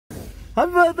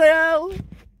Happy birthday, Elle!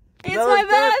 It's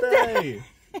my birthday!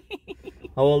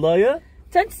 How old are you?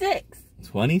 26.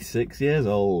 26 years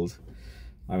old.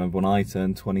 I remember when I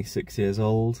turned 26 years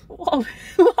old. What?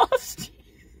 Last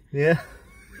year? Yeah.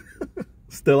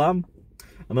 Still am.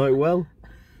 I know it well.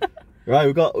 Right,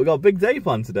 we've got a big day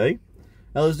planned today.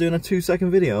 Ella's doing her 2-second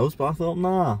videos, but I thought,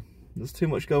 nah, there's too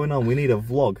much going on. We need a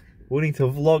vlog. We need to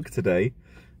vlog today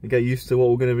and get used to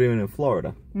what we're going to be doing in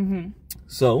Florida.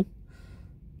 So,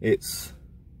 it's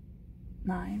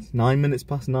 9 minutes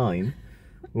past 9.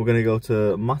 We're going to go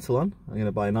to Matalan. I'm going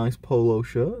to buy a nice polo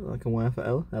shirt that I can wear for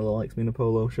Ella. Ella likes me in a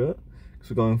polo shirt. Because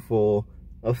we're going for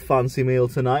a fancy meal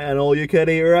tonight, an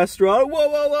all-you-can-eat restaurant. Whoa,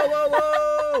 whoa, whoa, whoa,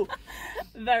 whoa!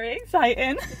 Very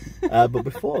exciting. But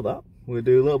before that, we're going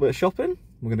to do a little bit of shopping.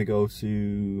 We're going to go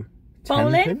to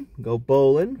bowling. Go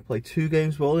bowling, play 2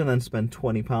 games bowling, and then spend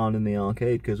 £20 in the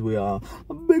arcade because we are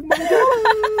a big money.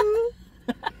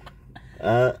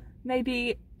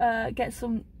 Maybe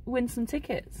win some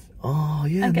tickets. Oh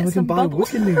yeah, and then we can buy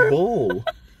bubbles. a wicked new ball.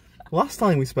 Last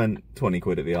time we spent 20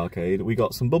 quid at the arcade, we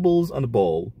got some bubbles and a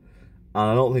ball, and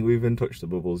I don't think we've even touched the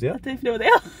bubbles yet. I don't even know what they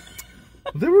are.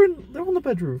 They're on the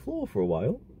bedroom floor for a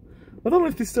while. I don't know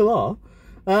if they still are.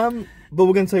 But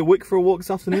we're going to take Wick for a walk this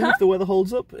afternoon if the weather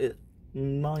holds up. It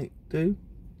might do.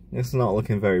 It's not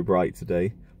looking very bright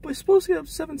today, but it's supposed to get up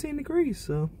to 17 degrees,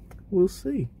 so we'll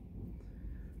see.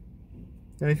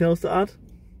 Anything else to add?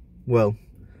 Well,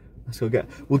 let's go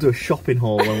we'll do a shopping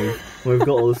haul when we've got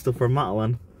all the stuff from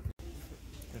Matalan.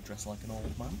 Gonna dress like an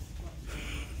old man.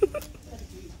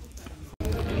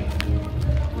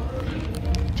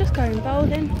 Just going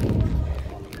bowling.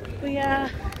 We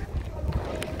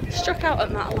struck out at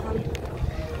Matalan.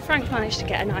 Frank managed to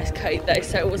get a nice coat though,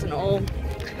 so it wasn't all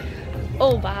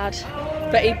bad.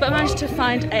 But he managed to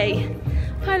find a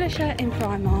polo shirt in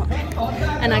Primark,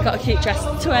 and I got a cute dress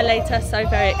to wear later, so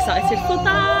very excited for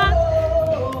that.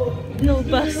 Little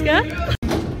busker.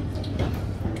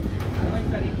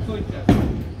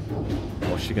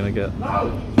 What's she gonna get? Oh,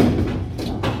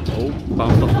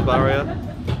 bounced off the barrier.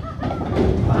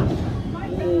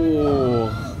 Oh,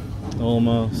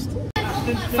 almost.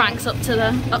 Frank's up to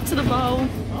the bowl.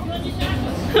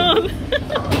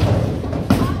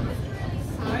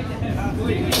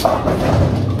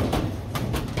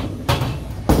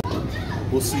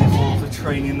 We'll see if all the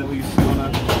training that we've done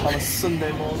on a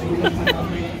Sunday morning.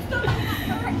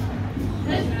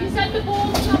 You said the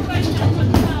ball was not going to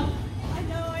now. I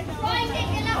know.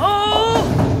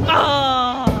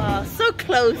 Oh, so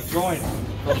close. Drawing.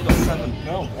 I've got 7.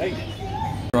 No, 8.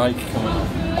 Right, come on.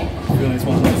 Feeling this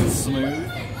one's nice and smooth.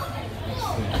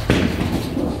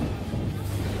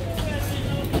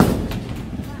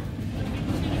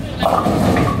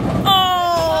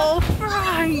 Oh,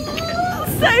 Frank!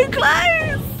 So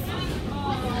close!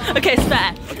 Okay,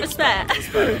 spare. Spare.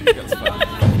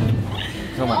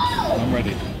 Come on, I'm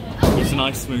ready. It's a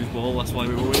nice smooth ball, that's why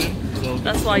we were winning. So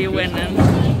that's why you're winning.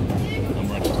 I'm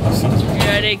ready. You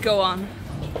ready? Go on.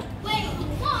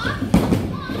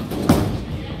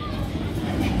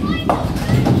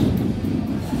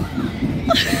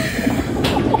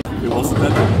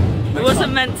 It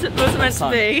wasn't meant. It wasn't meant to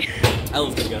be.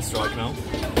 Ella's gonna get a strike now.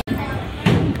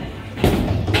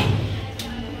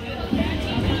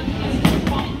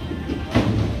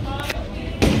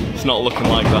 It's not looking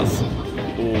like that's.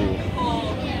 Ooh.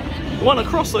 It went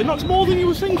across, it knocked more than you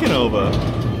were thinking over.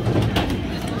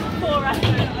 Poor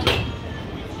effort.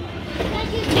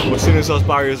 Well, as soon as those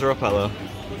barriers are up, Ella,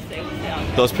 We'll see.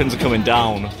 those pins are coming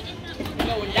down.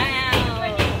 Going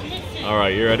down.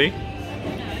 Alright, you ready?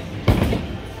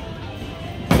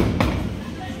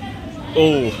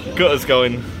 Oh, gutter's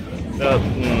going. Got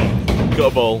a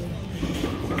ball.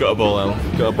 Got a ball, Elle.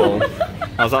 Got a ball.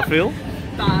 How's that feel?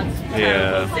 Bad.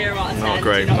 Yeah. Terrible. 0 out of 10. Not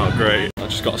great, not great. I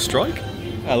just got a strike.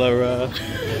 Ella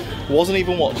wasn't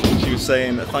even watching. She was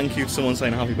saying thank you to someone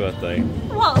saying happy birthday.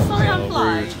 What? Sorry, I'm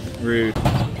flying. Rude.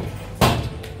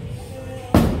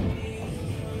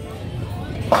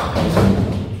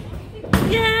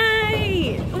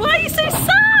 Yay! Why are you so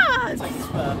sad?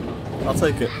 I'll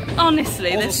take it.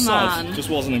 Honestly, this man. Just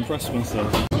wasn't impressed with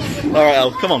myself. Alright,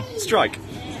 Elle, come on, strike.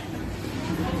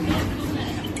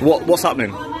 What's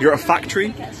happening? You're at a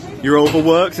factory? You're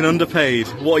overworked and underpaid.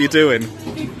 What are you doing?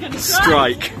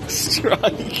 Strike.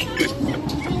 Strike.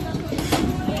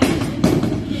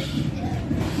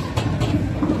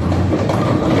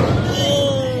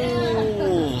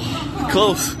 Oh,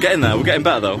 close. Getting there. We're getting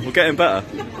better though. We're getting better.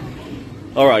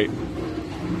 Alright.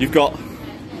 You've got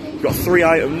 3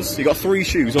 items. You've got 3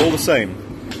 shoes, all the same.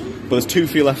 But there's 2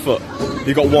 for your left foot.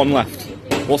 You've got 1 left.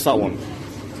 What's that one?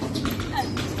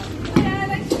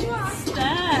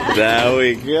 There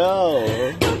we go.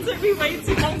 That took me way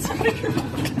too long to figure out.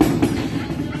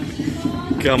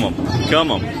 Come on,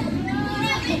 come on.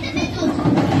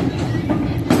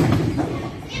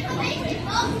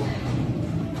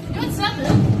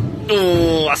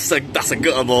 Oh, that's a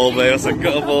gutter ball, babe. That's a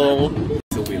gutter ball. This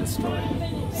will be the strike.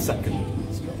 Second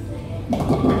strike.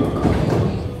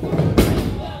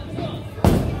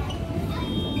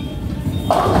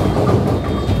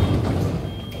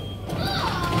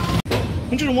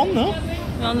 101 now.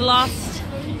 We're on the last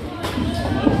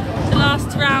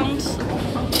round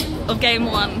of game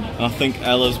 1. I think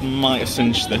Ella's might have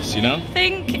cinched this, you know?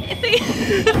 Think.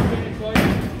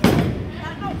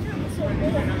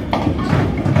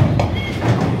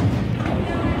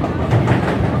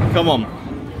 Come on.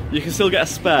 You can still get a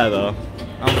spare though.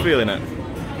 I'm feeling it.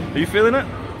 Are you feeling it?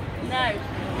 No.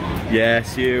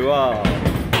 Yes, you are.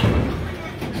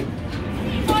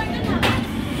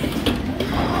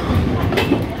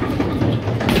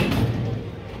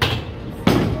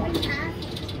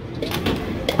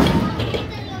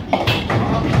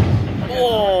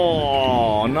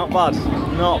 Oh, not bad.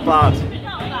 Not bad.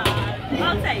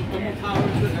 I'll take it.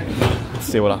 Let's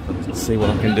see what happens. Let's see what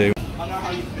I can do.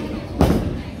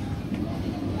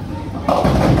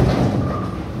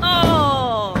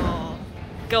 Oh,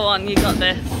 go on, you got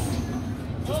this.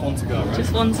 Just one to go, right?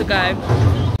 Just one to go.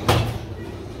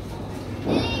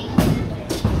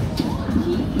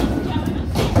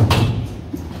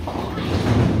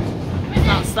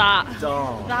 That's that.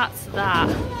 Darn. That's that.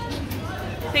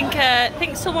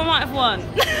 Think someone might have won.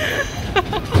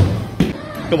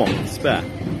 Come on, spare.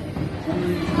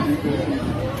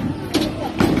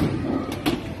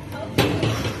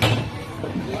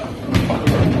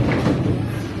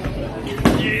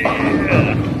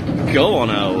 Yeah! Go on,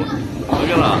 El. Look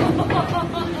at that.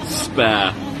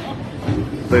 Spare.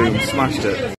 Boom, smashed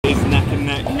it. It's neck and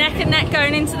neck. Neck and neck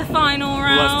going into the final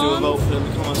round. Let's do a vote for in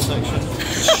the comment section.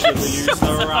 Should we use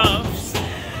the ramps?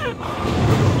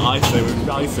 I say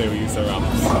we use the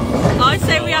ramps. I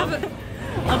say we have.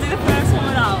 I'll do the first one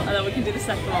without, and then we can do the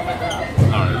second one without.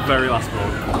 Alright, very last ball.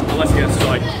 But let's get a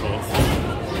strike, of course.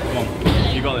 Come on,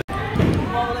 you got it.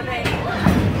 What will it be?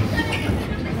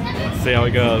 Let's see how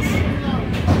it goes.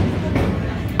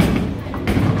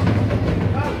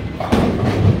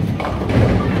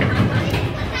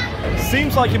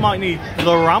 Seems like you might need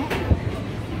the ramp.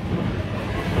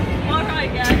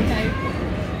 Alright, yeah, okay.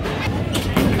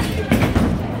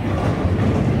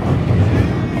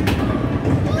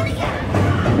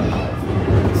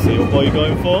 See what ball you're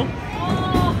going for?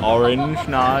 Orange,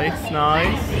 nice,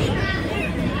 nice.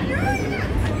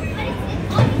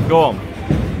 Go on.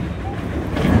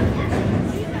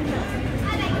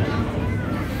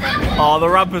 Oh, the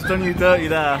ramp has done you dirty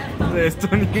there. It's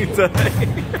done you dirty.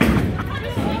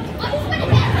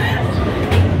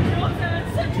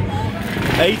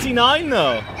 $89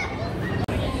 though.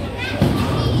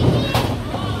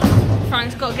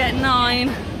 Frank's got to get 9.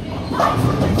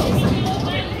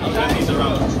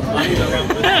 I need a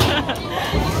ramp.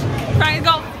 Frank's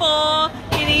got 4.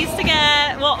 He needs to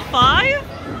get, what, 5?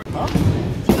 Huh?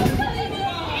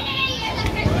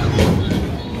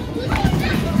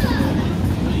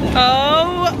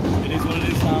 Oh! It is what it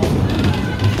is now.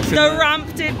 The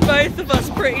ramp did both of us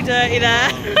pretty dirty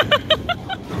there.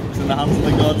 It's in the hands of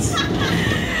the gods.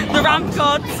 The ramp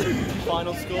gods.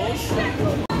 Final scores.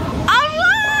 I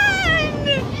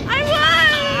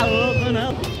won!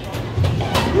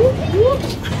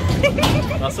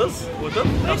 That's us. We're done.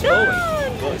 That's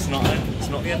rolling. But it's not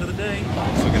the end of the day.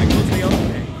 So we're going to go to the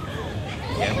opening.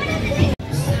 Yeah.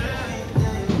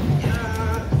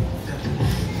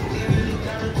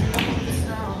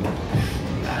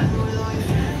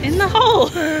 In the hole.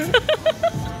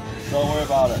 Don't worry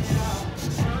about it.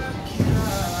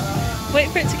 Wait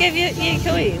for it to give you your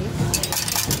coins.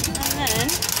 And then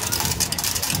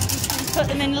you can put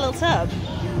them in a little tub.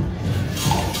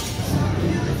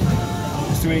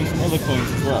 Just doing some other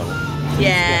coins as well.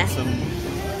 Yeah. Got some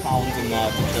pounds in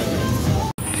there to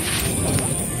turn.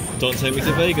 Don't take me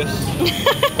to Vegas. Do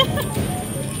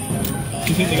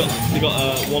you think they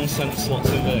got 1 cent slots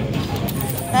in Vegas?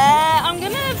 I'm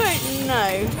gonna vote no.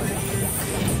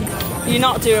 You're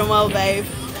not doing well, babe.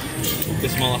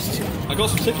 This is my last. I got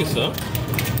some tickets though.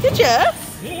 Did you?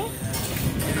 Yeah.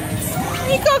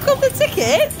 You got a couple of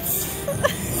tickets.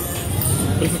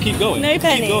 But if we keep going,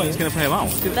 pennies. Keep going, it's going to pay them out.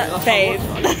 That's babe.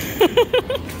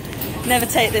 Never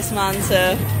take this man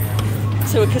to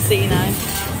a casino.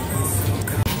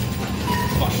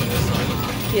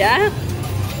 Yeah?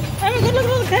 Oh my god, look at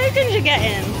all the tokens you're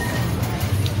getting.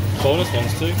 Bonus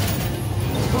ones too.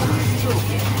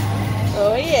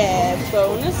 Oh yeah,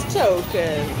 bonus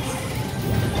tokens.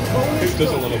 Who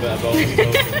doesn't love a bit of bonus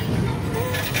token?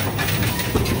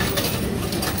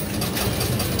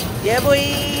 Yeah, boy!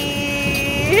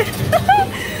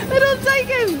 Little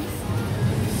tokens!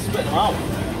 Spit them out.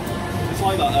 It's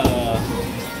like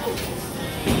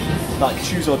that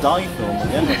choose or die film at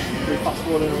the end. We fast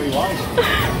forward and rewind.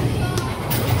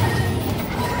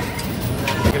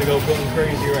 You're gonna go button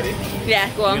crazy, you ready? Yeah,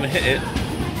 go I'm on. gonna hit it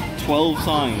 12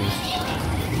 times.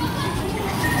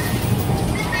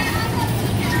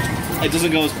 It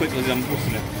doesn't go as quickly as I'm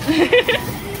pushing it.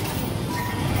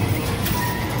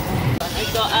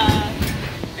 I've got, I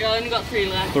only got 3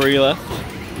 left. 3 left.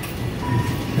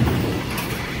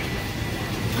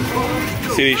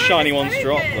 See these shiny ones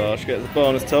drop though, I should get the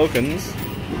bonus tokens.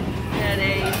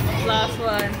 Ready, last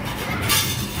one.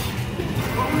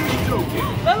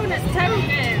 Bonus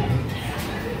token!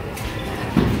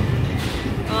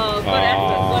 Oh, good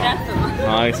effort, good effort.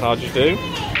 Nice, how'd you do?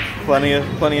 Plenty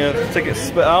of tickets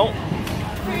spit out.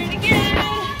 Pretty good.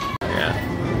 Yeah,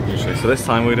 usually. So this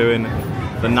time we're doing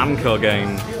the Namco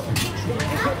game.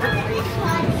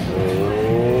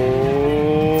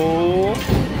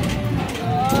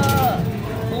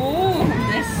 Oh,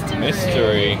 mystery.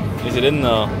 Mystery. Is it in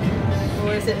there?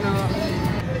 Or is it not?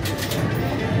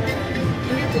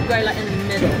 You need to go like in the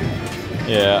middle.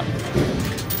 Yeah.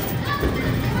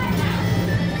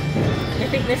 I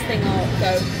think this thing will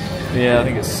go. Yeah, I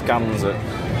think it scans it.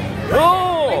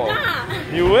 Oh! Like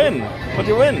that. You win! What do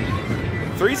you win?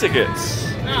 3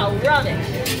 tickets. Oh, rubbish.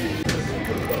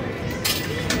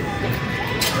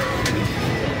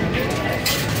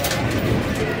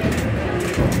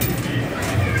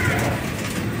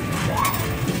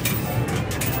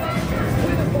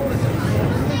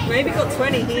 Maybe got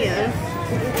 20 here.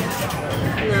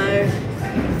 No.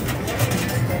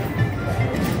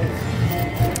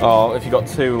 Oh, if you got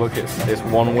 2, look, it's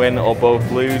 1 win or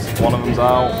both lose. One of them's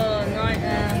out. Oh,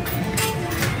 nightmare.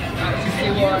 I'll just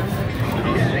do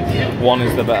 1. 1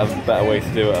 is the better way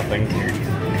to do it, I think.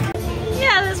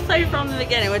 Yeah, let's play from the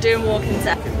beginning. We're doing walking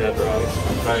set. Dead right.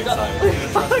 I'm very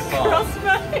excited.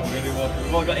 Cosmo.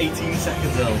 We've only got 18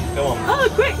 seconds though. Come on. Oh,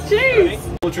 quick, choose.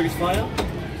 All trees fire.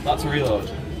 That's a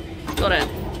reload. Got it.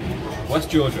 West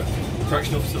Georgia.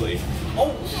 Correctional facility.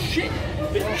 Oh shit!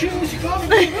 It choose, you can't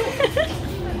even do it.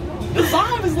 The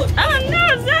zombies look. Oh no,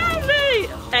 zombie!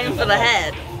 Aim for the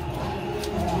head.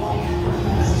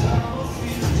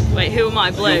 Wait, who am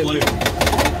I? Blue. You're blue.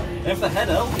 Aim for the head,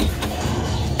 El.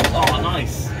 Oh,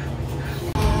 nice.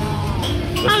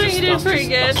 I think you did pretty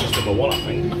good. That's just number 1, I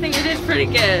think. I think you did pretty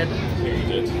good. I think you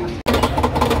did.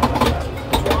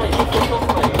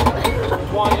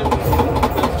 White and the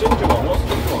ginger one. What's the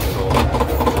ginger one called?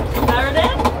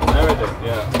 Meredith? Meredith,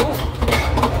 yeah.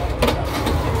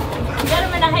 Get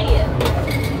him in the head.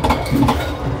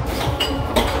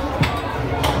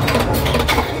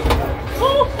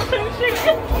 Oh,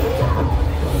 chicken.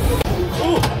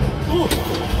 Ooh, ooh.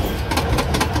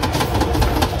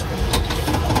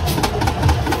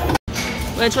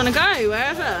 Where do you want to go?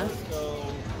 Wherever.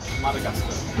 Let's go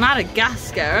Madagascar.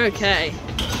 Madagascar, okay.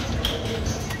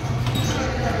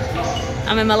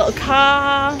 I'm in my little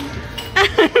car.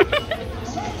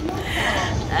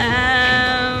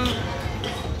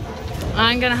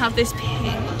 I'm gonna have this pink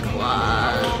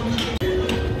one.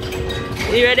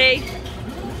 Are you ready?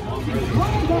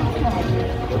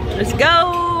 Let's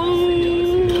go!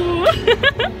 Oh,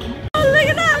 look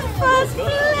at that first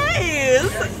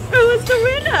place! Who was the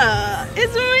winner?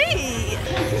 It's me!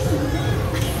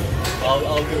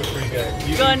 I'll do a free game.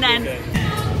 You Go on then.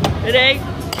 Ready?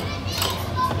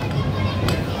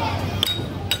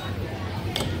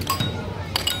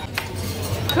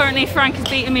 Currently Frank is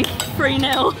beating me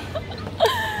 3-0.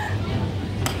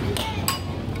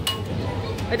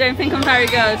 I don't think I'm very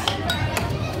good.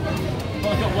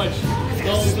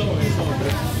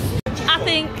 I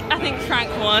think Frank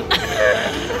won.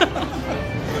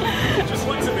 Just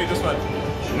looked at me, just went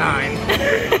 9.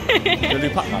 You'll do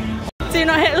Pac-Man. Do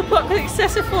not hit the puck with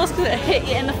excessive force because it'll hit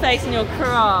you in the face and you'll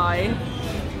cry.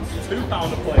 £2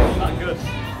 a play, isn't that good?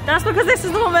 That's because this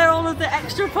is the one where all of the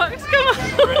extra pucks come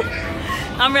out.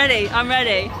 I'm ready, I'm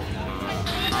ready.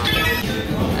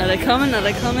 Are they coming? Are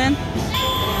they coming?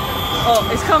 Oh,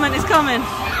 it's coming, it's coming.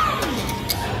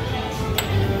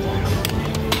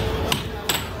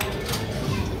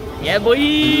 Yeah, boy.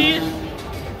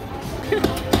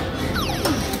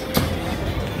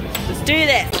 Let's do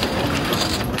this.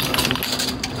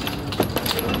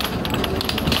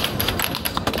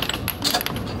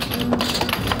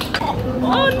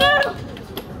 Oh no!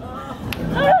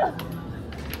 Ah!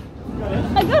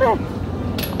 I got it!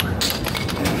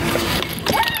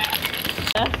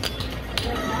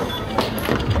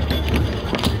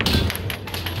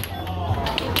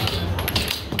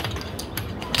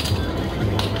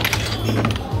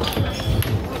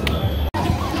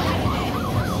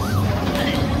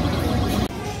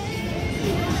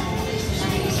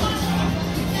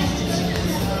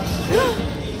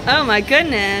 Oh my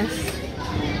goodness.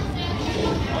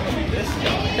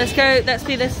 Let's go, let's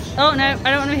be this. Oh no,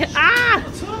 I don't want to be here. Ah!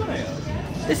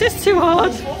 This is too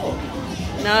hard.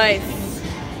 Nice.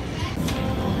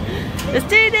 Let's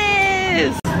do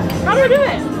this! How do I do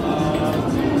it?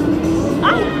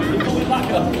 Oh!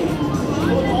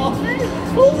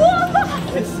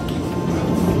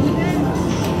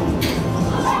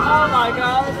 Oh my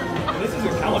god. This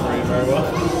isn't calibrated very well.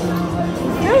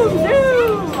 Zoom,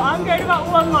 zoom! I'm going about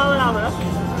 1 mile an hour.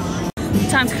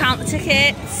 Time to count the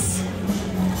tickets.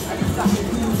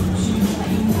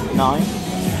 9.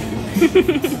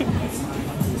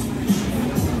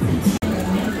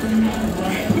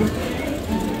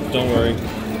 Don't worry.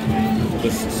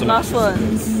 There's some Last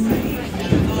ones.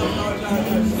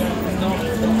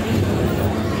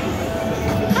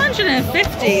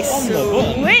 150.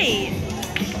 Sweet.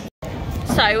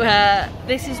 So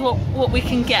this is what we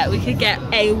can get. We could get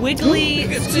a wiggly,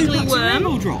 squiggly worm.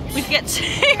 We could get 2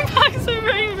 packs of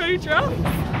rainbow drops.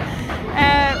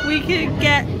 We could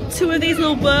get 2 of these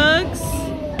little bugs.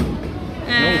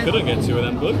 No, we couldn't get 2 of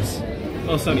them bugs.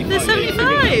 Oh, 75. They're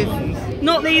 75.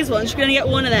 Not these ones. You're gonna get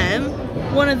 1 of them.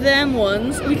 1 of them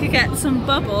ones. We could get some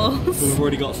bubbles. We've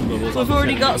already got some bubbles. We've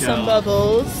already got some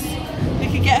bubbles. We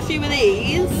could get a few of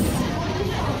these.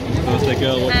 Birthday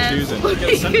girl, what are you choosing? We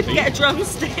could get a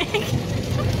drumstick.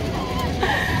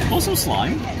 Or some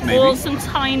slime, maybe. Or some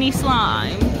tiny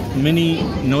slime. Mini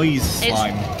noise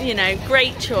slime. It's, you know,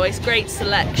 great choice, great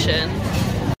selection.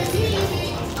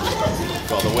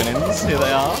 Got the winnings, here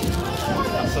they are.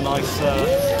 That's a nice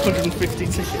 150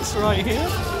 tickets right here.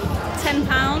 £10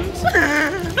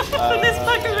 for this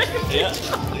pack of rainbow.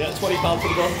 Yeah, £20 for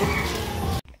the gospel.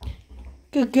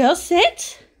 Good girl,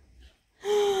 sit.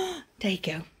 There you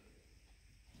go.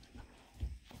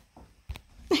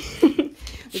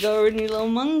 We got a new little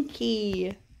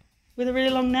monkey with a really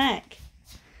long neck.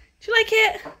 Do you like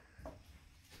it?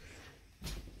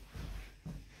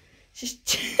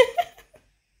 Just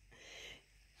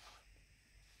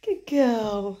good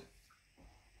girl.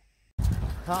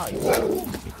 Hi.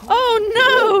 Oh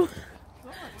no!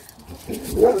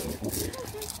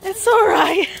 It's all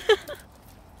right.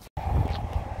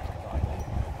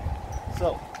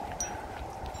 So,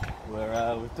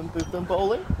 we've done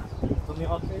bowling, we've done the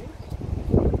arcade.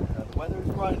 The weather is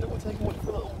brightened up. We're taking one for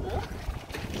a little walk.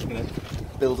 Just gonna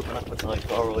build up an appetite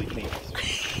for our all you can eat.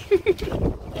 We've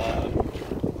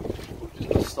just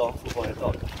got startled by a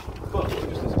dog, but we're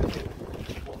just discussing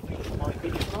what things might be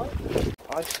tonight.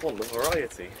 I just want the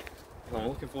variety, and I'm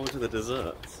looking forward to the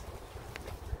desserts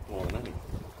more than any.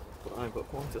 But I've got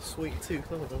quite a sweet tooth,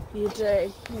 haven't I? You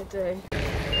do, you do.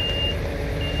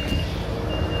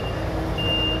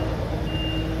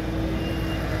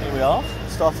 Here we are,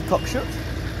 started cock shut.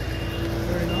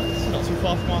 Very nice, not too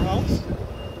far from our house.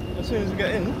 As soon as we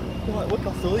get in, we'll like whip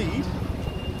off the lead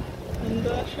and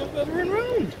shove everyone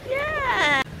round.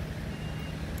 Yeah!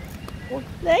 Well,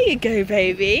 there you go,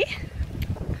 baby.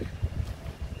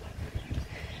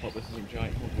 Hope this isn't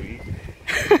giant weed.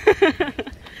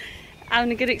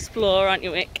 Having a good explore, aren't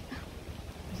you, Mick?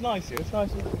 It's nice here, it's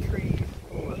nice with the trees.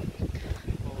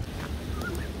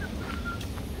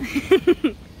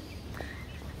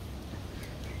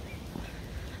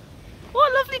 What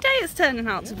a lovely day it's turning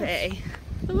out to be.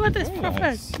 The weather's proper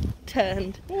nice.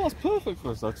 turned. Well, that's perfect for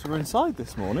us though, because we're inside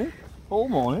this morning, all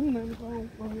morning, and then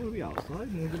we're going to be outside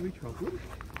and we're going to be travelling.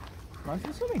 Nice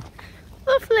and sunny.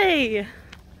 Lovely.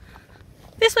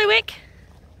 This way, Wick.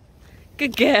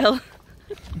 Good girl.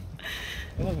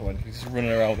 I love it when she's just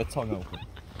running around with her tongue open.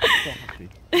 So happy.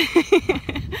 Happy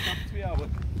to be out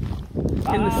with.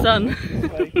 In the sun.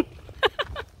 This way.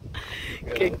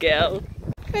 Good girl.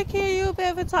 Vicky, are you a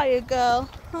bit of a tired girl?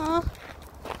 Huh?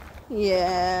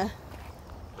 Yeah.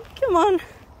 Come on.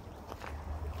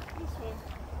 This way.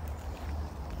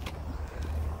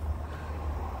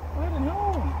 Riding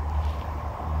home.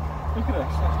 Look at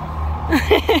us.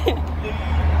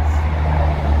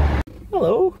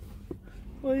 Hello.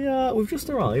 We've just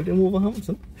arrived in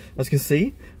Wolverhampton. As you can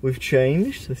see, we've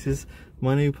changed. This is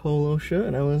my new polo shirt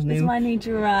and Ella's new... This is my new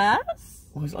dress.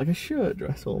 Oh, it's like a shirt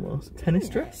dress almost. Tennis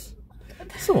dress?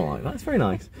 Something like that. It's very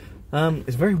nice.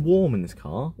 It's very warm in this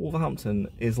car. Wolverhampton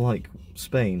is like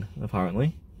Spain,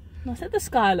 apparently. I said the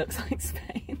sky looks like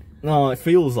Spain. No, it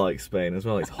feels like Spain as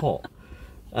well. It's hot.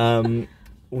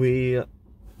 We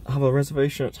have a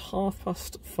reservation at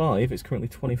 5:30. It's currently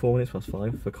 24 minutes past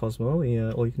 5 for Cosmo,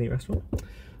 the all-you-can-eat restaurant.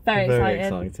 Very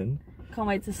exciting. Can't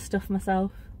wait to stuff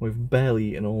myself. We've barely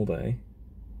eaten all day,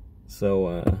 so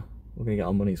we're going to get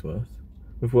our money's worth.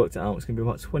 We've worked it out. It's going to be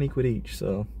about 20 quid each,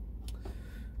 so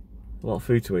a lot of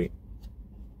food to eat.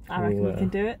 I reckon we can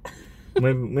do it.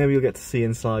 Maybe you'll get to see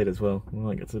inside as well. We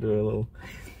might get to do a little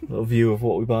view of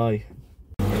what we buy.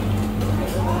 Panna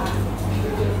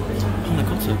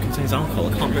cotta contains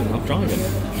alcohol. I can't drink while driving.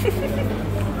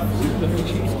 Blueberry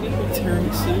cheesecake,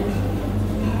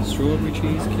 tiramisu, strawberry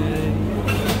cheesecake,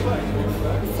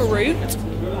 Fruit.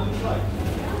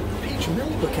 peach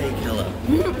milk cake, Ella.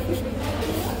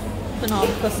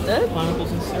 Banana custard.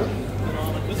 Pineapples and syrup.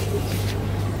 Banana custard.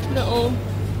 Little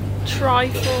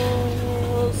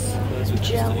trifles.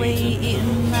 Jelly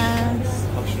eaten mess.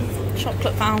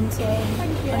 Chocolate fountain.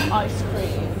 And ice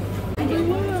cream.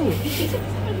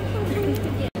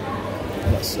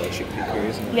 That's chickpea curry,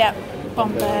 isn't it? Yep.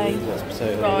 Bombay. That's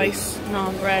potato. Rice.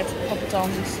 Naan bread.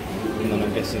 Poppadoms. And then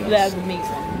I'm guessing They're that's the meat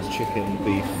ones. chicken,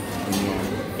 beef, and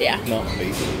lamb. Yeah. Not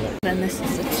beef. Then this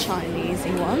is the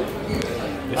Chinesey one.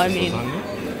 This I is mean- lasagna.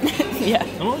 Yeah.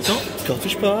 Oh, it's not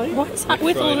Scottish pie. What's that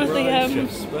with all of the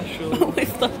Chef's special.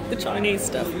 with the Chinese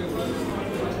stuff?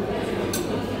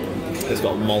 It's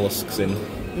got mollusks in.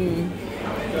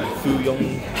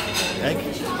 Fuyong egg.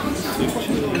 Soup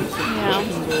chili. Yeah.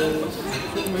 Chicken balls.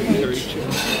 Curry chicken.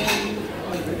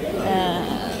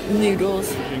 Noodles.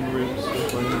 Chicken ribs.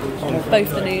 Both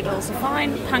the noodles are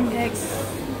fine. Pancakes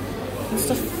and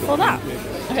stuff for that.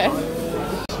 Okay.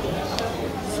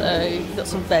 So you've got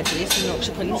some veggies, some milk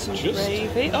chocolate, some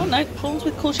gravy. Oh no, prawns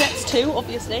with courgettes too,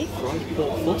 obviously. Fried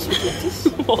pork floss with lettuce.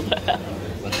 What the hell?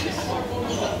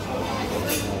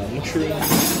 Mushrooms.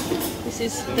 This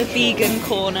is the vegan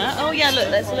corner. Oh yeah, look,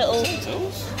 there's a little.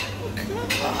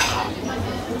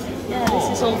 Yeah, this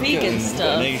is all vegan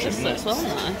stuff. This looks well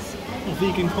nice. Oh,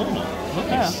 vegan corner.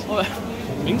 Nice. Oh,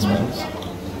 Bean sprouts.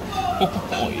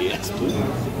 Oh yes, please.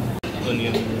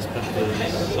 Onions,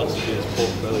 peppers, sausages,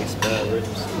 pork belly, spare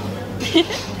ribs,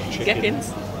 chicken, gherkins.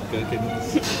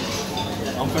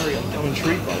 I'm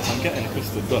intrigued by this. I'm getting a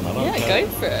custard done. I don't yeah, care.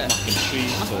 go for it. Mac and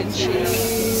cheese, Mac and tortillas.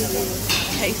 cheese,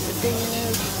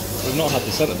 quesadillas. We've not had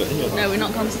the centre bit here. No, we're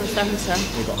not gone to the centre.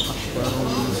 We've got hash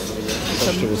browns,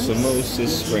 vegetable samosas,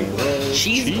 spring rolls,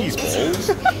 cheese balls.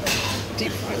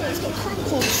 Deep fried. It's got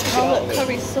crinkles. Scallop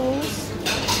curry sauce.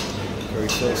 Curry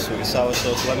sauce, sweet sour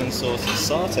sauce, lemon sauce, and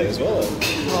satay as well.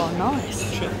 Oh, nice.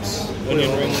 Chips,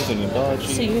 onion rings, onion bhaji.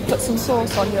 So you put some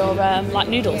sauce on your like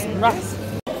noodles and rice.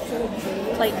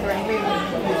 Plate for it.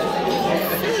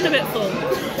 Feeling a bit full.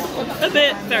 A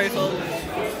bit very full.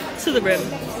 To the rim.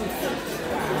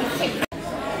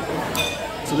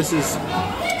 So this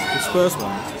first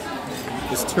one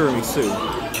is tiramisu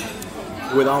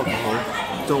with alcohol.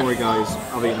 Don't worry guys,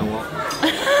 I've eaten a lot.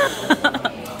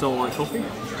 Don't like coffee,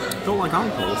 don't like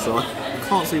alcohol, so I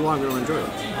can't see why I'm going to enjoy it.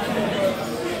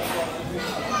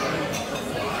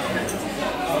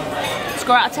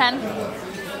 Score out of 10.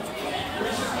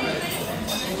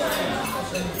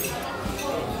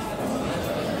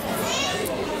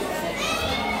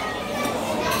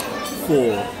 4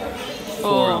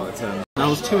 out of 10. That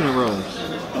was 2 in a row.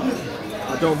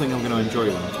 I don't think I'm going to enjoy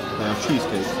them. They have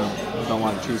cheesecake, so I don't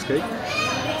like cheesecake.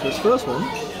 So this first one,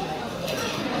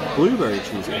 blueberry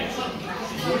cheesecake.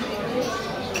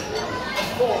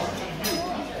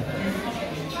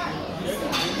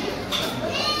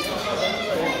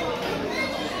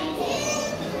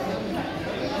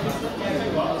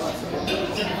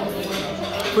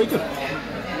 Pretty good.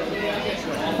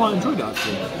 I quite enjoyed it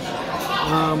actually.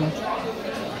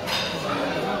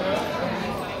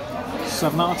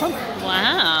 7 out of 10. Wow.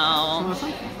 7 out of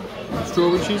 10.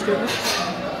 Strawberry cheesecake mix.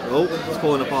 Oh, it's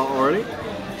falling apart already.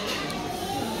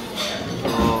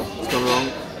 Oh, it's gone wrong.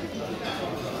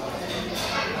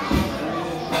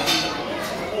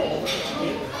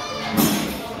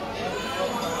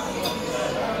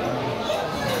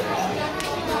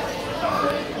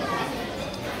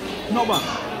 Not bad.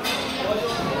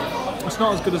 It's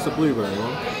not as good as the blueberry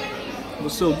one,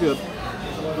 but still good.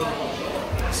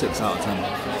 6 out of 10.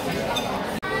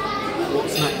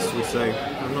 What's next, we say?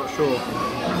 I'm not sure.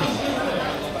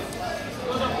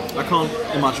 I can't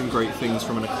imagine great things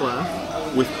from an eclair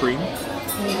with cream,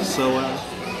 so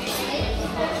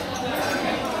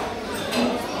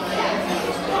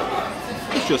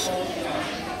it's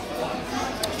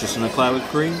just an eclair with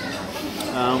cream.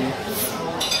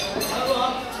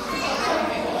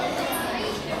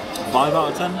 5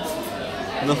 out of 10.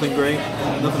 Nothing great,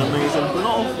 nothing amazing, but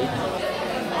not awful.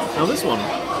 Now this one,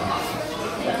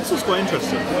 this is quite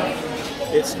interesting.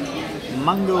 It's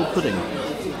mango pudding.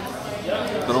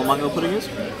 Don't know what mango pudding is?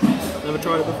 Never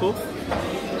tried it before?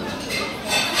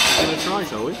 Give it a try,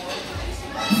 shall we?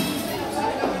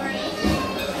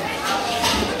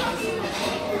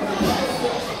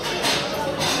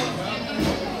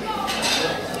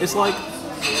 It's like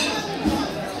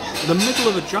the middle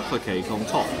of a Jaffa cake on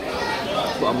top.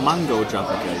 got a mango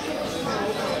Jaffa cake.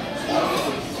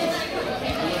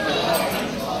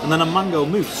 And then a mango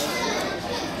mousse.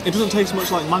 It doesn't taste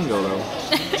much like mango though.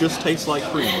 It just tastes like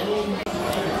cream.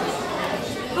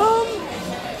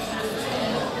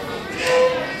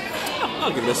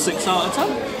 I'll give it a 6 out of 10.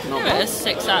 Not Give bad. it a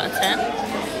 6 out of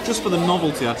 10. Just for the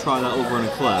novelty, I tried that over in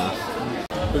Eclair.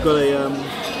 We've got a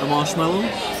marshmallow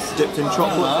dipped in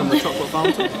chocolate from the chocolate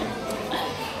fountain.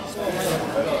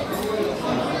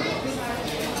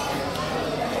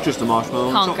 Just a marshmallow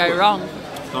and Can't chocolate. go wrong.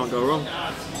 Can't go wrong.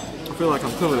 I feel like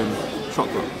I'm covered in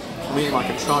chocolate. I'm eating like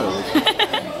a child.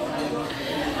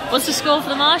 What's the score for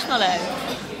the marshmallow?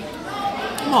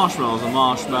 Marshmallow's a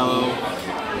marshmallow,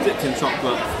 dipped in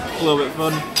chocolate, a little bit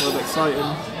fun, a little bit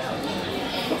exciting.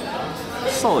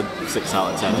 Solid 6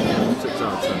 out of 10. 6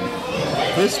 out of 10.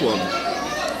 This one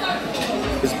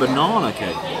is banana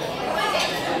cake.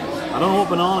 I don't know what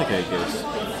banana cake is.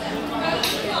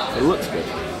 It looks good.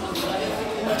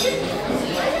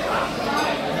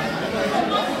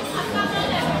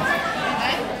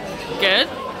 Good.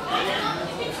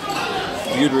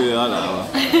 You'd really like that one.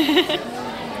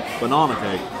 Banana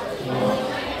cake.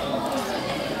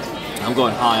 I'm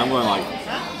going high. I'm going like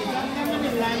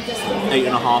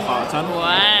 8.5 out of 10.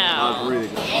 Wow. That's really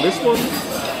good. This one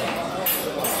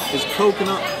is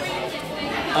coconut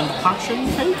and passion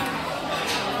cake.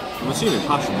 I'm assuming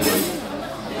passion cake.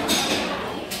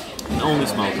 I only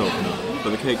smell coconut, but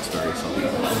the cake's very solid.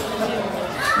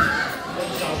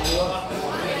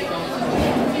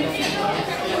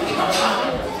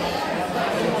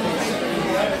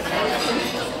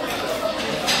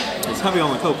 It's heavy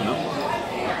on the coconut,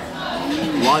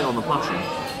 light on the passion.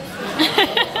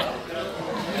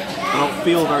 I don't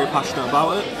feel very passionate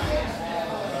about it.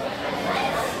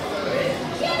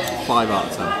 5 out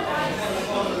of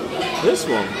 10. This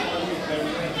one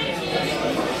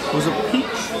was a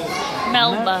peach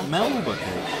Melba. Melba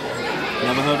cake.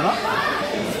 Never heard of that.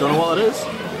 Don't know what it is.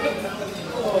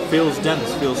 Feels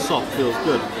dense, feels soft, feels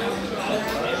good.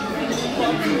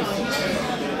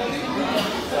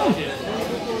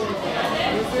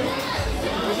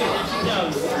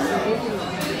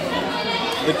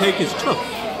 The cake is tough.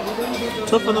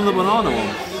 Tougher than the banana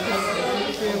one.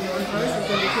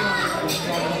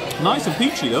 Nice and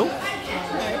peachy though.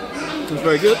 It's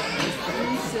very good.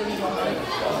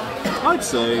 I'd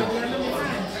say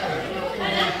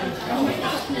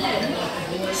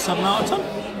 7 out of 10.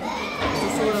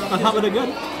 I'd have it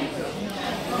again.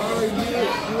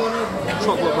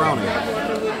 Chocolate brownie.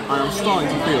 I am starting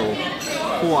to feel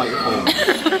quite full.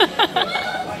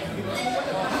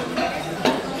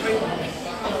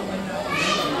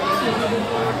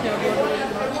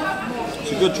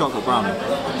 It's a good chocolate brownie.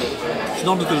 It's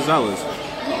not as good as ours.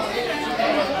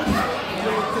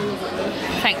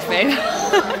 Thanks, babe.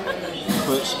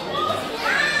 But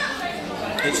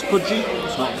it's fudgy,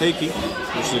 it's not cakey,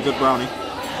 which is a good brownie.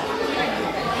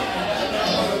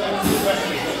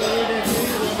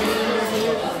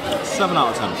 Seven out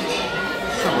of 10.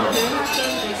 7 out of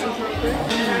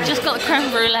 10. Just got the creme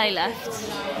brulee left.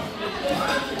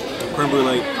 Creme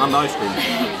brulee and ice cream.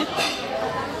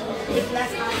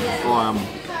 Oh, I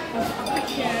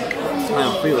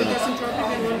am feeling it.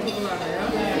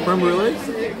 Creme brulee?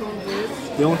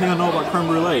 The only thing I know about creme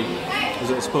brulee is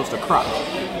that it's supposed to crack.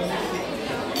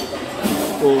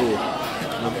 Oh,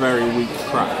 a very weak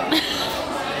crack.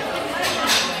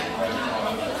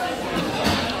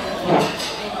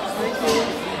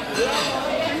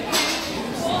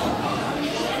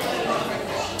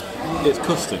 It's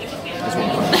custard, is what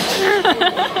it is.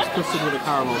 It's custard with a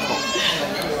caramel top.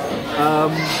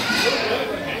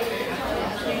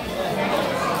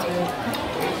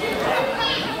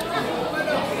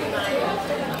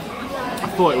 I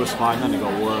thought it was fine, then it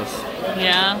got worse.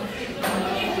 Yeah.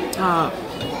 I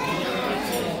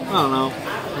don't know,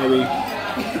 maybe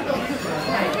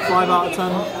 5 out of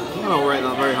 10. I don't rate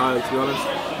that very highly, to be honest.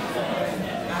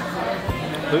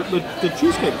 The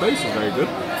cheesecake base is very good.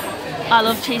 I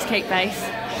love cheesecake base.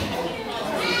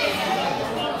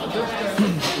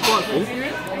 It's quite full,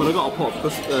 but I got a pot of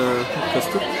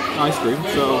custard, ice cream,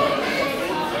 so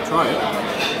try it.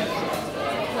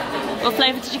 What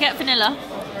flavour did you get? Vanilla?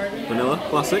 Vanilla,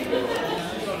 classic.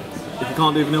 If you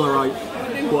can't do vanilla right,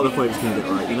 what other flavours can you get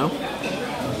right, you know?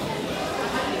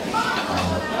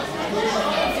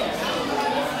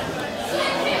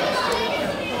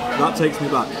 That takes me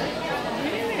back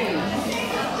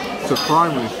to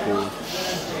primary school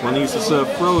when they used to serve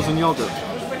frozen yogurt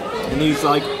in these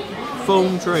like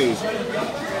foam trays.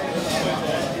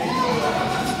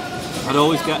 I'd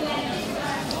always get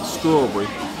strawberry.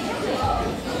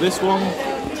 This one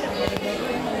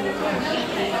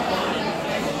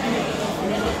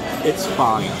It's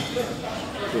fine.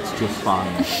 It's just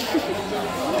fine.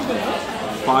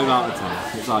 5 out of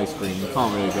 10. It's ice cream. You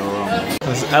can't really go wrong.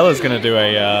 Ella's gonna do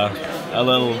a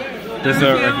little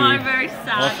dessert review. I'm very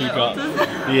sad. What have you got?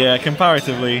 Yeah,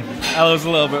 comparatively, Ella's a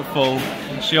little bit full.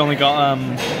 She only got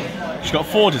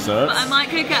 4 desserts. But I might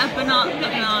go get a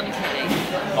banana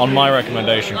cake. On my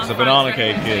recommendation, because the banana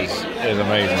cake is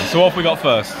amazing. So what have we got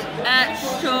first?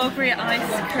 Strawberry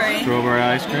ice cream. Strawberry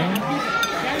ice cream.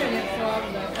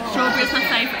 Strawberry is my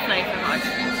favourite flavour of ice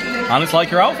cream. And it's like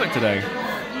your outfit today.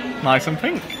 Nice and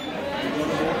pink.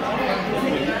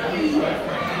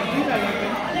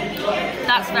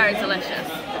 That's very delicious.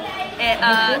 It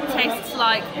tastes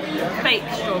like fake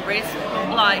strawberries,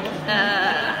 like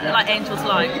Angel's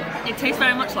Light. It tastes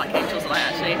very much like Angel's Light,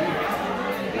 actually.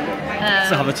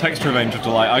 Does it have the texture of Angel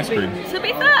Delight ice cream? To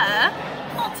be fair,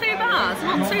 not too bad,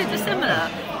 not too dissimilar.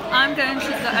 I'm going to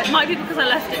go, it might be because I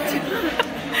left it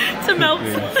to melt.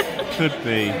 Could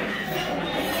be.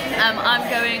 I'm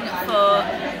going for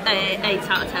a 8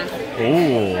 out of 10.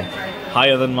 Ooh,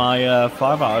 higher than my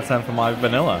 5 out of 10 for my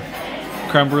vanilla.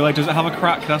 Creme brulee, does it have a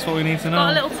crack? That's what we need to know.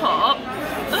 Got a little top.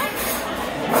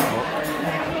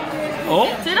 Oh!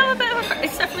 It did have a bit of a crack,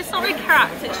 except for it's not really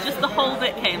cracked, it's just the whole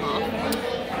bit came off.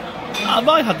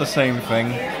 I had the same thing.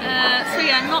 So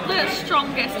yeah, not the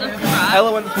strongest of cracks.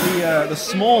 Ella went for the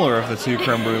smaller of the 2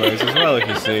 creme brulees as well, if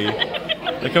you see.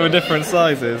 They come in different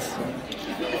sizes.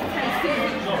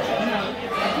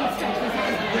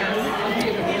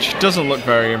 She doesn't look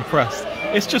very impressed.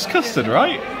 It's just custard,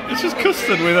 right? It's just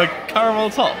custard with a caramel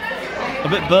top. A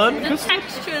bit burnt. The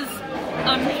texture's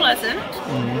unpleasant.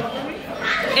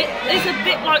 It is a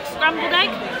bit like scrambled egg.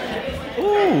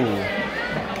 Ooh.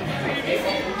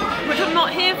 Which I'm not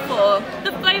here for.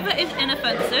 The flavour is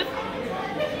inoffensive,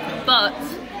 but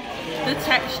the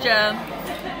texture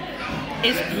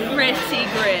is pretty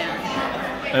grim.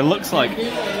 It looks like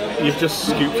you've just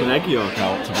scooped an egg yolk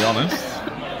out, to be honest.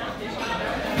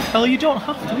 Ella, you don't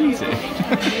have to eat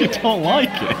it. You don't like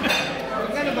it.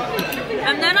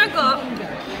 And then I got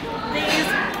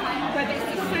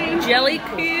these jelly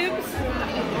cubes.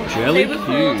 Jelly They were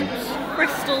called cubes.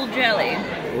 crystal jelly.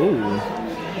 Ooh.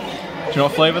 Do you know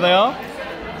what flavour they are?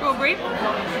 Strawberry.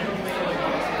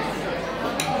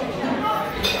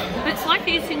 It's like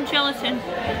eating gelatin.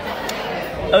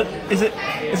 Is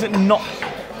it not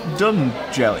done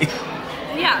jelly?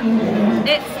 Yeah,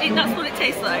 that's what it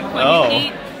tastes like when Oh. you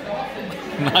eat.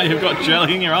 Now you've got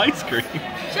jelly in your ice cream.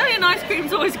 Jelly and ice cream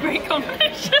is always a great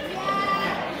combination.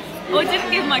 Well, I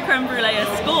didn't give my creme brulee a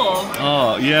score.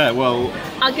 Oh, yeah, well...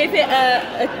 I'll give it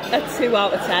a 2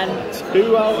 out of 10.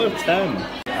 2 out of 10.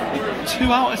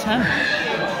 2 out of 10.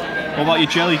 What about your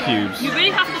jelly cubes? You really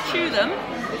have to chew them.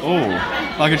 Oh,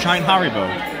 like a giant Haribo.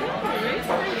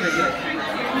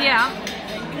 Yeah.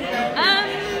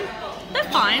 They're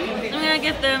fine. I'm gonna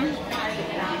give them.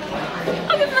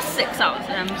 I'll give them a 6 out of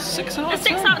 10. 6 out A of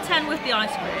 10? 6 out of 10 with the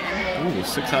ice cream. Ooh,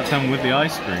 6 out of 10 with the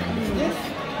ice cream.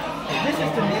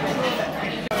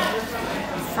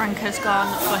 Frank has gone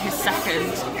for his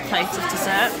second plate of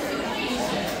dessert.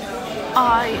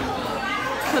 I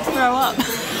could throw up.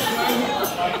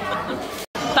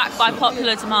 Back by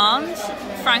popular demand,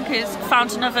 Frank has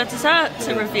found another dessert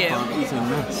to review. It's a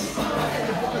mess.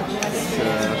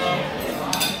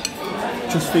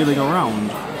 Just feeling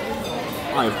around,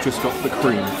 I've just got the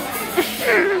cream.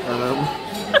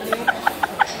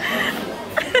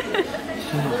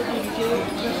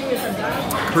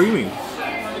 Creamy.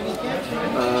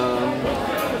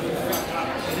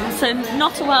 So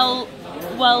not a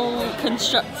well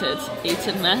constructed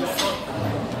eaten mess.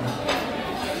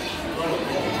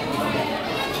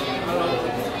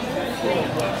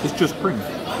 It's just cream.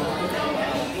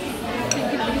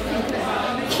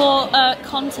 For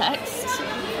context,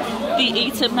 the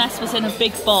eaten mess was in a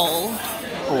big bowl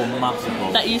Or massive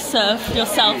bowl. that you served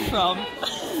yourself from.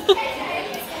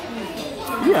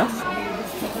 Yes.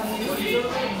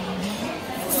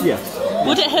 Yes.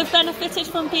 Would it have benefited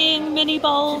from being mini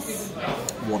bowls?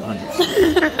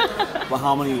 100%. But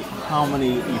how many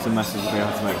eaten messes do they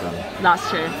have to make then? That's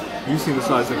true. You've seen the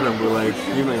size of the creme brulee.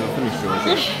 You've not even finished yours.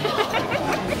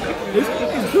 It's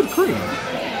good cream.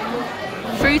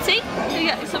 Fruity? Do you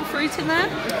get some fruit in there?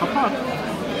 I've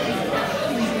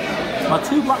had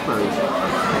 2 blackberries.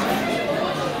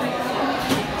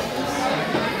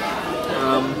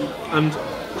 And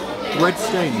red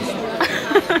stains.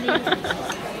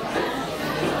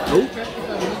 Oh.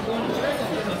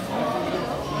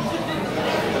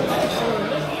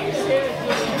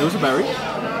 There was a berry.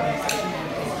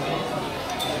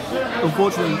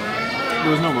 Unfortunately,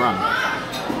 there was no meringue.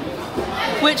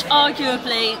 Which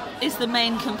arguably is the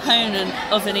main component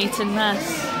of an eaten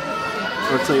mess.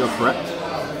 I'd say you're correct.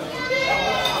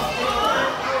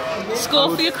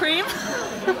 Score for your cream.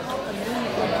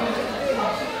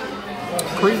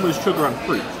 Cream was sugar and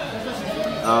fruit.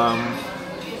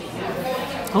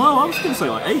 Well, I was going to say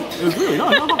like 8. It was really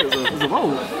nice. I thought it was a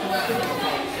roll.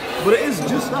 But it is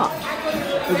just that.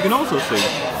 As you can also see,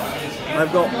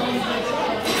 I've got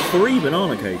 3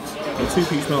 banana cakes and 2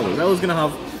 peach melbas. I was going to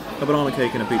have a banana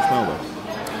cake and a peach melba.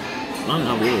 I didn't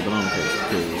have the other banana cakes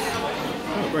because...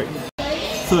 Oh, great.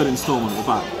 Third instalment, we're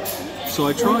back. So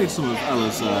I tried some of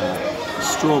Ella's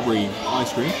strawberry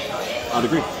ice cream. I'd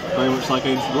agree. Very much like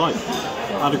Ancient Delight.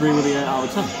 I'd agree with the 8 out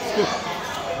of 10. It's good.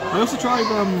 I also tried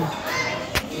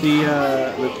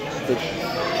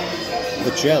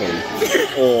the jelly,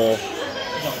 or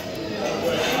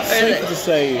safe to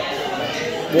say,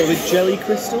 what were the jelly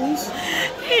crystals?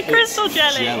 Crystal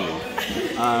jelly.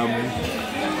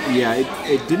 Yeah,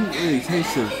 it didn't really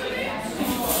taste of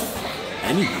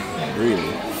anything,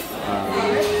 really.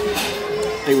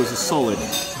 It was a solid,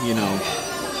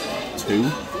 2.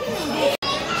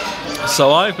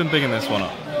 So I've been bigging this one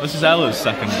up. This is Ella's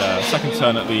second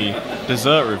turn at the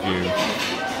dessert review.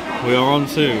 We are on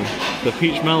to the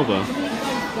peach melba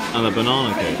and the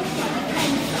banana cake.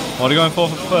 What are you going for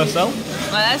first, Elle?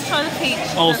 Well, let's try the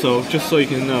peach. Also, just so you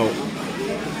can know,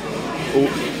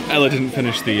 Ella didn't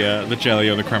finish the jelly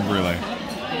or the creme brulee.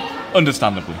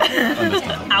 Understandably.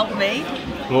 Out me.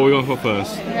 What are we going for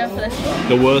first? Yeah, for this one.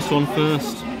 The worst one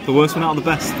first. The worst one out of the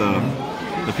best, though.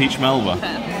 The peach melba.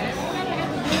 Okay.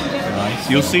 Nice.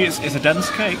 You'll see it's a dense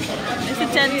cake. It's a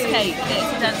dense cake.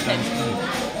 It's a dense cake.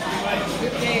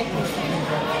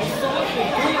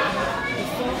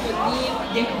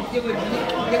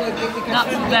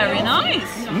 That's very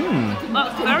nice.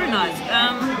 That's very nice.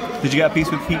 Did you get a piece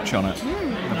with peach on it?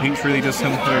 The peach really does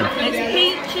come through. It's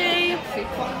peachy.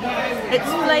 It's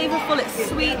flavourful. It's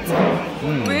sweet.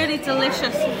 Really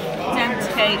delicious, dense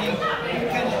cake.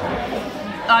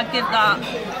 I'd give that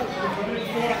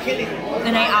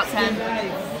an 8 out of 10.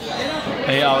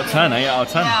 8 out of 10. 8 out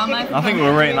of 10. Yeah, I think we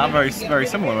were rating that very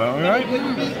similar, weren't we? Right?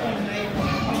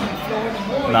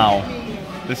 Now,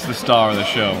 this is the star of the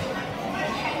show.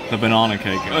 The banana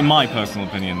cake. In my personal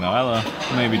opinion, though, Ella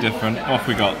may be different. What have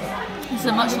we got? It's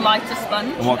a much lighter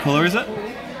sponge. And what colour is it?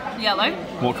 Yellow.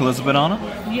 What colour's the banana?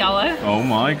 Yellow. Oh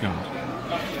my god.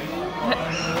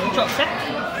 Chocolate.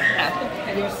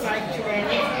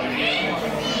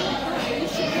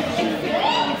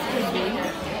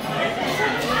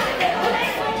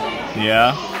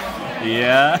 Yeah.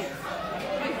 Yeah.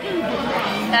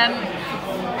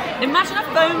 Imagine a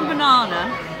foam banana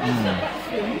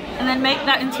and then make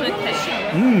that into a cake.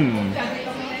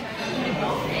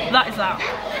 That is that.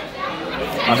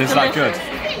 And is that good?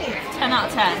 10 out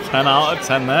of 10. 10 out of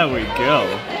 10, there we go.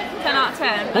 10 out of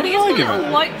 10. What did I give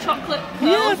it? White chocolate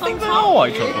pearls. Yeah, I think they are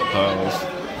white chocolate pearls.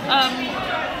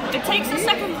 It takes a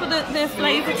second for the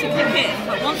flavour to kick in,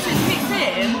 but once it kicks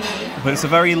in... But it's a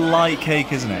very light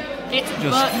cake, isn't it? It's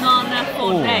banana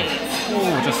for days.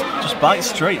 Oh, just bite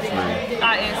straight through.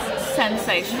 That is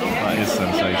sensational. That is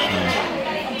sensational.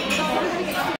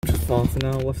 Just half an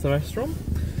hour left the restaurant.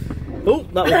 Oh,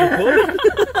 that was recorded.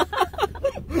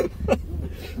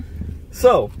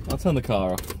 So, I'll turn the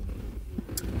car off.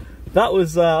 That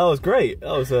was great.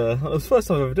 That was the first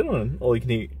time I've ever done an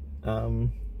all-you-can-eat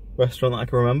restaurant that I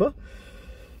can remember.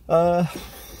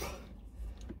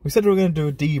 We said we were going to do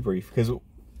a debrief because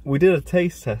we did a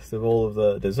taste test of all of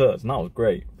the desserts, and that was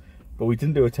great. But we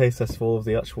didn't do a taste test for all of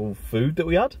the actual food that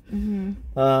we had.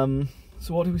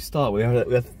 So what did we start with?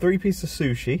 We had 3 pieces of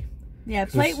sushi. Yeah,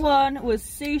 plate 1 was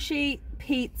sushi,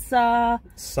 pizza,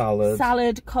 salad,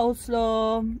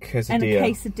 coleslaw, and a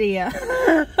quesadilla.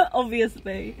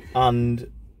 Obviously.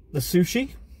 And the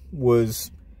sushi was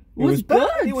good.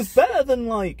 Better. It was better than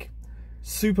like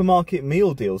supermarket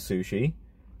meal deal sushi,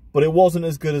 but it wasn't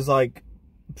as good as like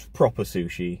proper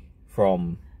sushi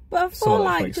from. But for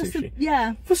like just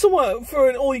for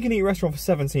an all-you-can-eat restaurant for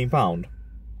 £17,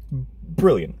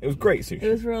 brilliant. It was great sushi. It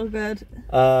was real good.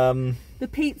 The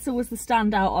pizza was the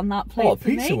standout on that plate. Oh, the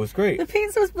pizza was great. The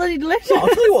pizza was bloody delicious. No, I'll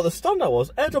tell you what the standout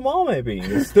was. Edamame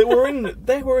beans.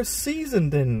 They were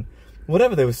seasoned in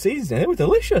whatever they were seasoned in. They were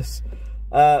delicious.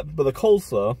 But the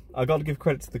coleslaw, I got to give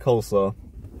credit to the coleslaw.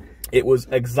 It was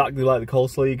exactly like the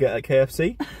coleslaw you get at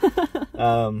KFC.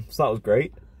 So that was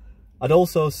great. I'd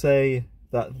also say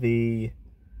that the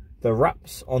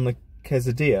wraps on the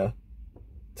quesadilla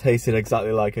tasted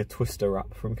exactly like a Twister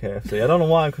wrap from KFC. I don't know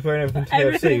why I'm comparing everything to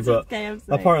KFC, but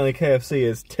apparently KFC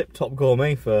is tip-top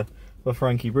gourmet for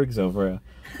Frankie Briggs over here.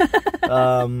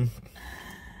 And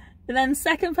then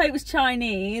second plate was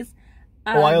Chinese.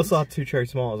 Oh, I also had 2 cherry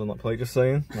tomatoes on that plate, just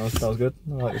saying. That was good.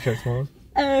 I like the cherry tomatoes.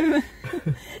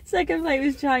 Second plate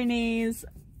was Chinese,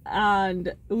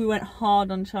 and we went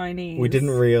hard on Chinese. We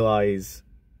didn't realise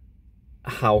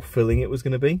how filling it was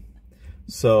going to be.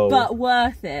 So, but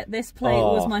worth it. This plate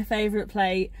was my favourite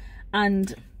plate,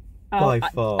 and by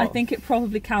far. I think it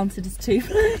probably counted as 2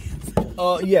 plates.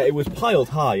 Yeah, it was piled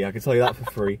high, I can tell you that for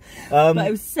free. But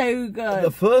it was so good.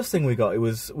 The first thing we got,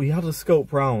 we had a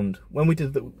scope round. When we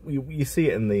did you see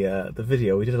it in the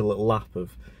video, we did a little lap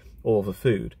of all the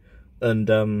food. And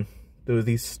there were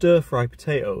these stir-fry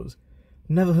potatoes.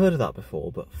 Never heard of that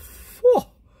before, but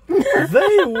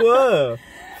they were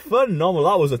phenomenal.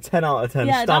 That was a 10 out of 10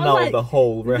 stand out of the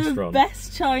whole restaurant. The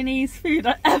best Chinese food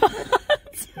I ever had.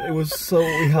 It was so,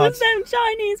 we had... With them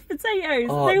Chinese potatoes,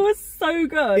 they were so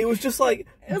good. It was just like...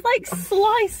 It was like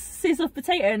slices of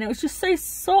potato, and it was just so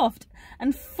soft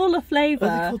and full of flavour.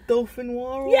 Are they called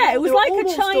dauphinoise? Yeah, it was like a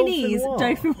Chinese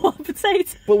dauphinoise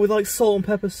potato. But with like salt and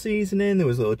pepper seasoning, there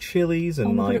was little chilies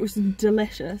and God, like... it was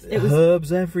delicious. It was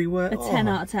herbs everywhere. A 10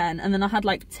 out of 10. And then I had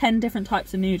like 10 different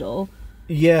types of noodle.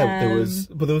 Yeah, there was...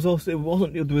 But there was also... It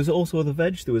wasn't... There was also other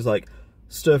veg. There was like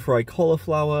stir-fry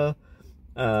cauliflower...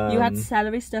 you had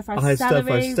celery, stir-fried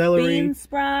celery, bean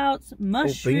sprouts,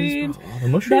 mushrooms. The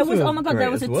mushrooms there was, were oh my god,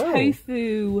 there was a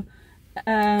tofu.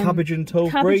 Cabbage and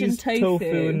tofu. Braised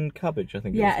tofu and cabbage, I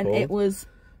think. Yeah, it was and it was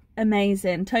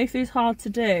amazing. Tofu's hard to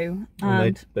do,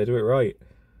 and they do it right.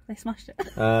 They smashed it.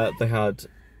 They had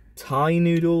Thai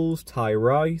noodles, Thai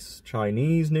rice,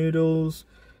 Chinese noodles,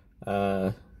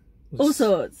 all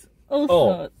sorts.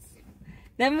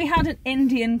 Then we had an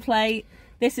Indian plate.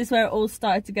 This is where it all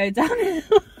started to go downhill.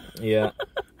 Yeah.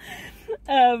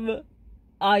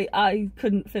 I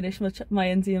couldn't finish my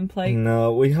Indian plate.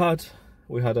 No, we had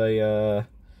a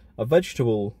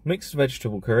mixed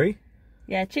vegetable curry.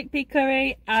 Yeah, chickpea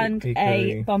curry and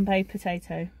a Bombay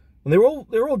potato. And they were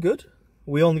all good.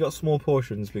 We only got small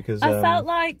portions because I felt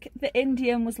like the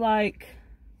Indian was like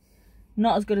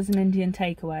not as good as an Indian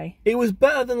takeaway. It was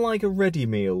better than like a ready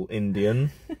meal Indian.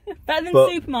 Better than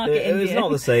supermarket Indian. It was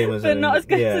not the same as but not as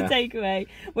good as a takeaway.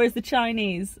 Whereas the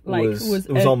Chinese was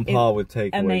on par with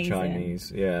takeaway amazing.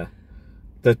 Chinese, yeah.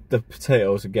 The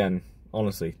potatoes again,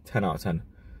 honestly, 10 out of 10.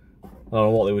 I don't know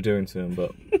what they were doing to them,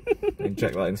 but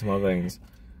inject that into my veins.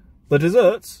 The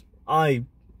desserts, I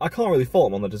can't really fault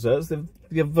them on the desserts.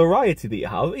 The variety that you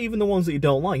have, even the ones that you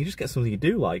don't like, you just get something you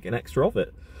do like, an extra of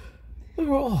it. They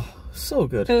were so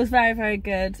good. It was very, very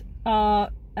good.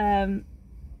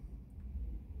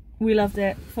 We loved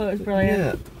it. Thought it was brilliant.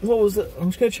 Yeah. What was it? I'm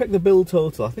just going to check the bill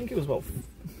total. I think it was about...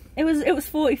 It was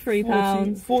 £43.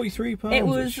 £43. It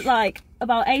was like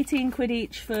about 18 quid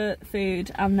each for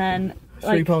food, and then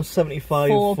like £3.75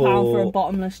 £4 for a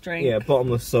bottomless drink. Yeah,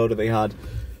 bottomless soda. They had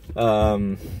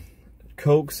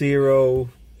Coke Zero,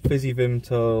 Fizzy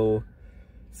Vimto,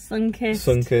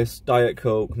 Sunkist, Diet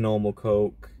Coke, normal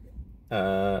Coke,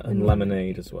 and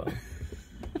lemonade as well.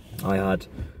 I had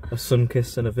a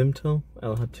Sunkiss and a Vimto.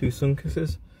 Ella had 2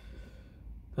 Sunkisses.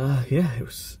 Yeah, it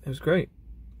was great.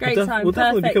 Great time. We'll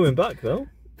definitely be coming back though.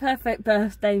 Perfect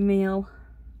birthday meal.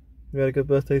 You had a good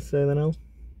birthday today then, Elle?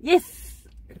 Yes.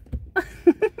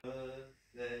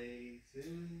 Birthday to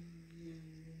you.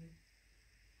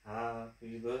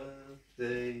 Happy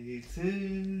birthday to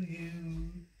you.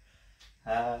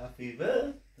 Happy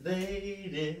birthday,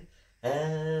 dear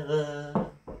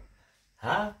Ella.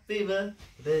 Happy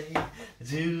birthday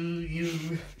to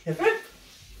you. Hip hip.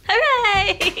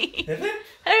 Hooray! Hip hip.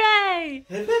 Hooray!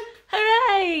 Hip hip.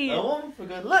 Hooray! A one for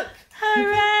good luck.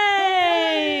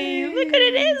 Hooray! Look what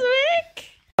it is,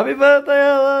 Rick! Happy birthday,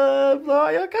 Ella! Blow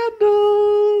out your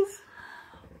candles!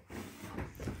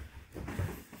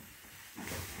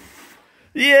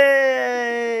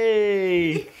 Yay!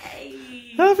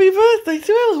 Hey. Happy birthday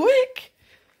to Ella Wick!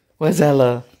 Where's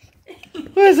Ella?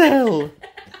 Where's Elle?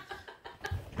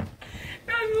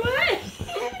 Run away!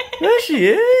 There she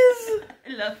is! I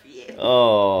love you.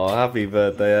 Oh, happy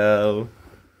birthday, Elle.